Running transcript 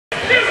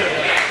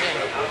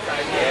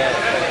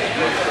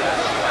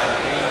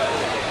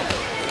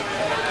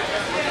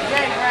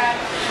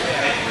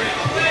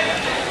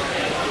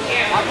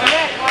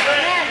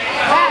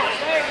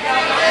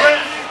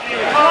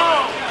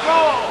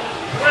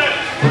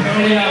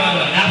currently have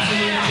an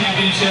absolute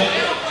championship.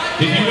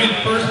 If you win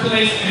first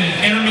place in an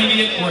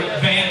intermediate or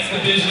advanced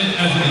division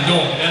as an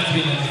adult, it has to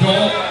be an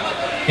adult,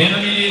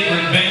 intermediate,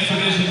 or advanced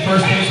division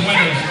first place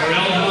winners are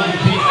eligible to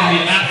compete in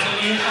the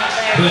absolute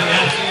for the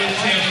absolute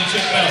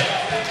championship belt.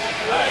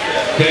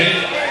 Okay?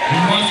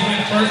 You must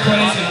win first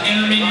place in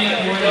intermediate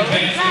or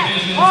advanced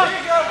divisions,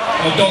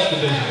 adult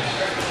divisions.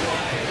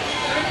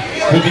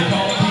 We'll be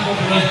calling people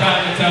for those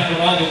brackets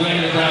after all the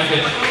regular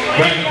bracket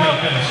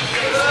finish.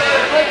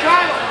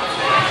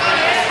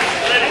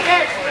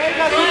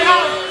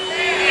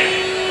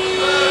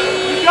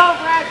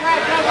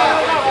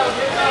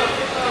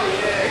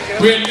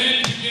 We have men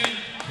begin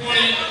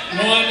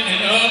 21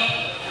 and up.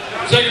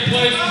 Second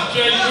place is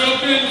Jake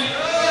Wilkins.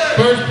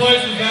 First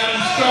place is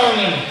Adam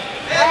Starling.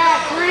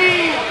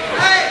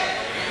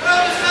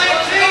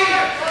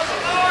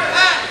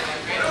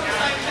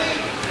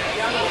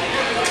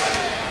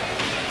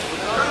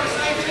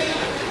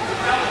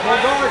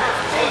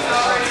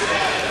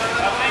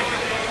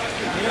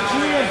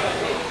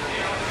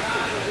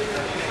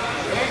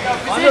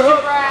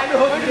 Underhook,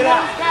 get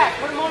out.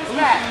 Put him on his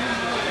back.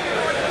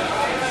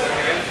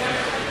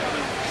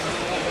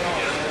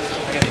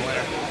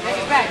 Take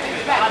his back.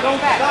 Don't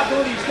stop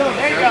doing these stuff.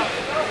 There you go.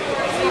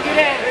 Get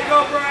in. There you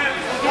go, Brian.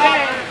 Get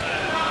in.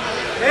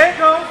 There you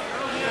go.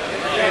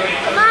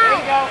 Come on. There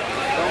you go.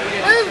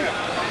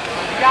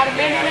 You got a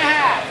minute and a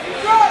half.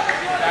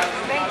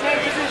 Maintain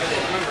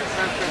position.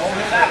 Hold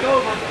it back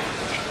over.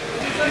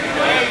 There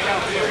you go.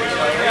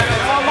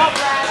 Throw him up,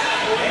 Brian.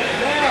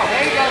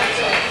 There you go.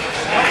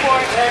 Go for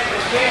it.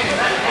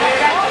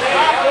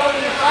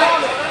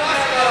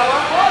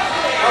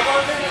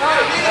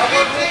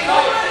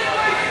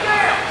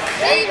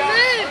 Hey,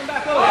 move.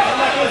 There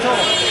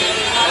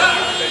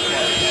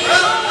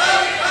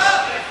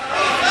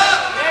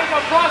you go,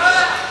 cross it.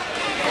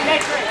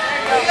 Next ring.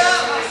 There you go.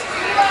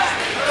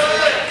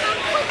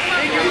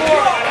 Figure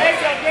four. There you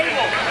go,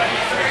 Gable.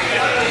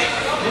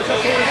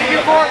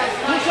 Figure four.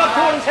 Push up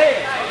toward his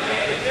head.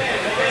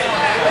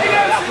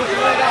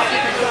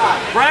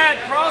 Brad,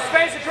 cross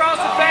face across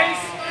the face.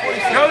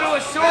 Go to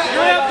a short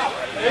grip.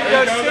 There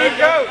you go, Steve,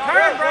 go.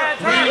 Turn, Brad,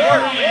 turn.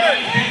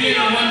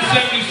 Beginner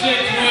 176,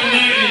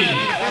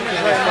 190.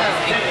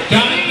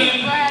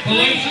 Jonathan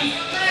Palacios,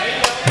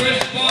 Chris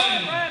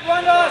Bynum. Brad,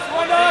 one to us.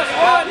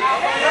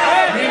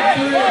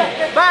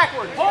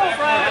 Backward. Hold,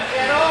 Brad.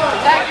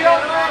 Back it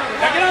over, Brad.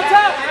 Get on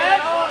top, Brad.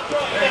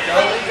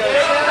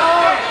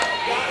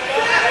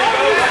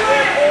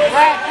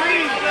 Brad,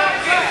 breathe.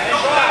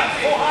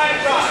 Full high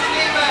drop.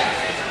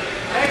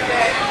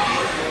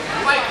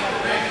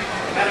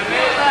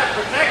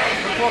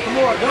 Come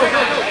on, go.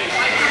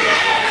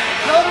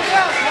 Shoulder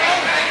down,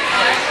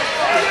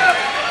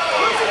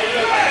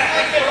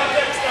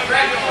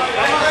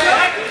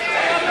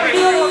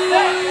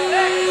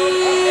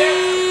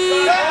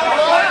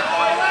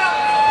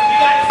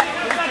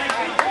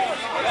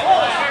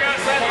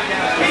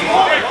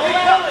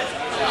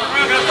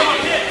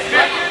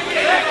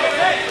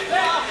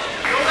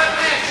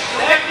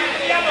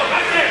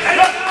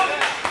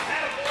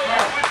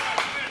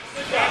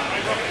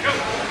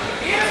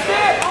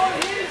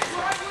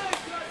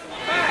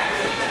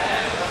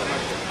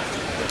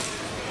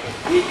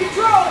 keep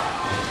control!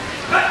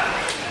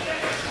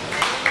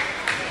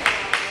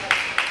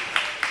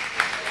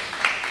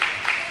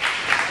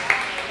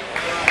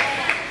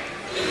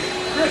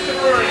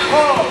 Christopher,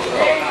 Paul!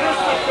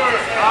 Christopher!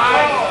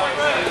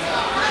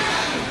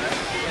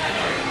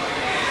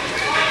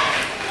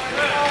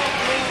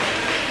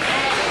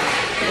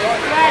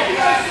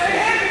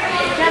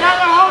 Get that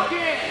other hook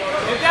in!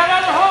 Get that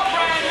other hook,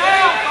 Brad,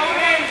 now!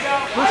 Okay, go!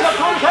 Push up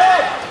towards his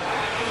head!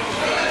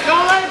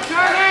 Don't let him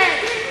turn in!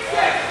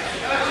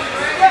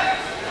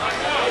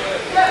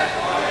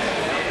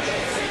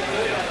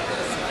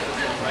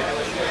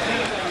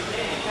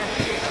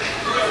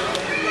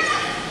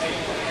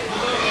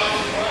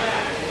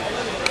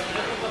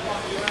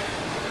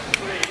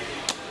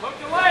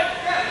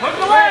 Hook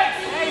the leg!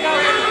 There you go.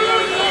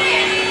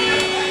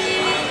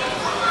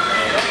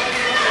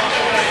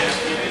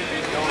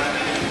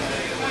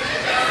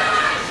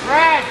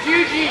 Brad,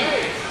 Juji.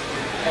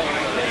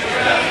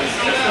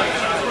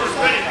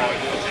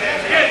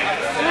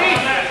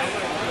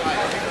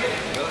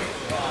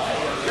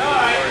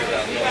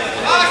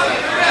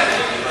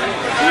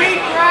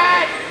 Sweet,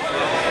 Brad.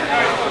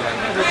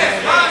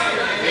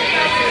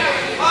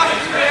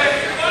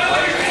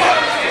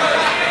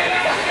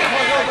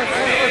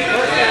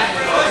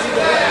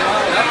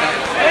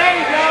 There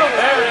you go.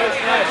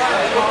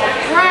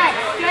 Brad,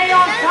 stay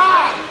on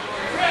top.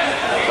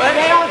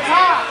 Stay on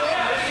top.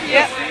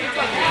 Yep.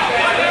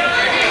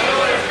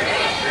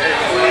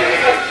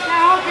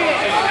 Now hook it.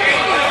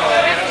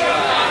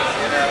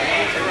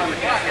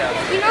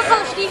 You know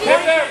how Stevie is?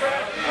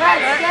 Brad,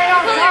 stay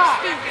on top.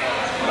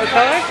 What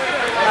color?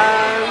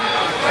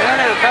 I don't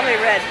know, probably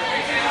red.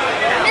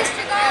 Mr.